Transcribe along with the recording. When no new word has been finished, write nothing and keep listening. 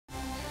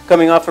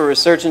Coming off a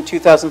resurgent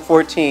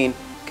 2014,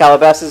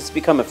 Calabasas has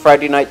become a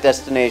Friday night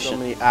destination. So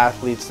many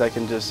athletes that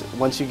can just,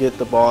 once you get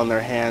the ball in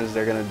their hands,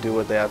 they're going to do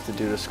what they have to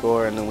do to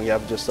score, and then we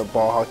have just a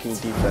ball-hawking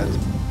defense.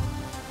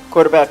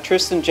 Quarterback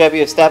Tristan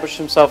Jebbia established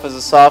himself as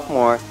a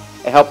sophomore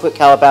and helped put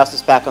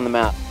Calabasas back on the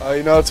map.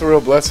 You know, it's a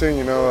real blessing.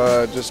 You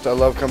know, I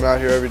love coming out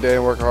here every day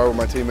and working hard with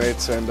my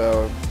teammates, and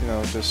you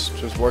know,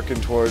 just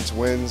working towards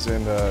wins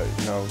and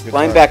you know.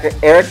 Linebacker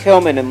Eric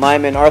Hillman and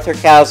lineman Arthur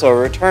Caslo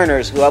are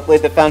returners who helped lay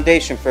the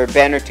foundation for a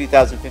banner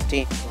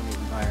 2015.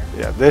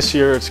 Yeah, this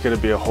year it's going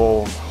to be a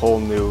whole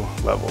new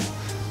level.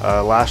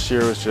 Last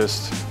year was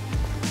just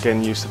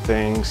getting used to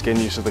things,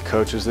 getting used to the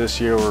coaches.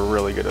 This year we're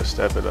really going to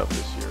step it up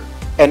this year.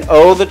 And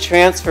oh, the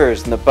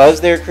transfers and the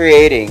buzz they're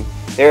creating.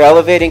 They're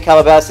elevating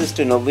Calabasas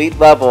to an elite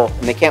level,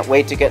 and they can't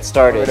wait to get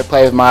started. I'm to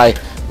play with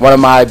one of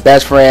my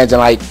best friends and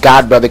like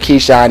godbrother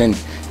Keyshawn and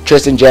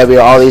Tristan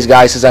Jebbia, all these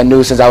guys since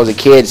I was a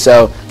kid.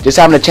 So just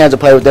having a chance to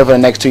play with them for the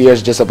next 2 years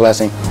is just a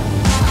blessing.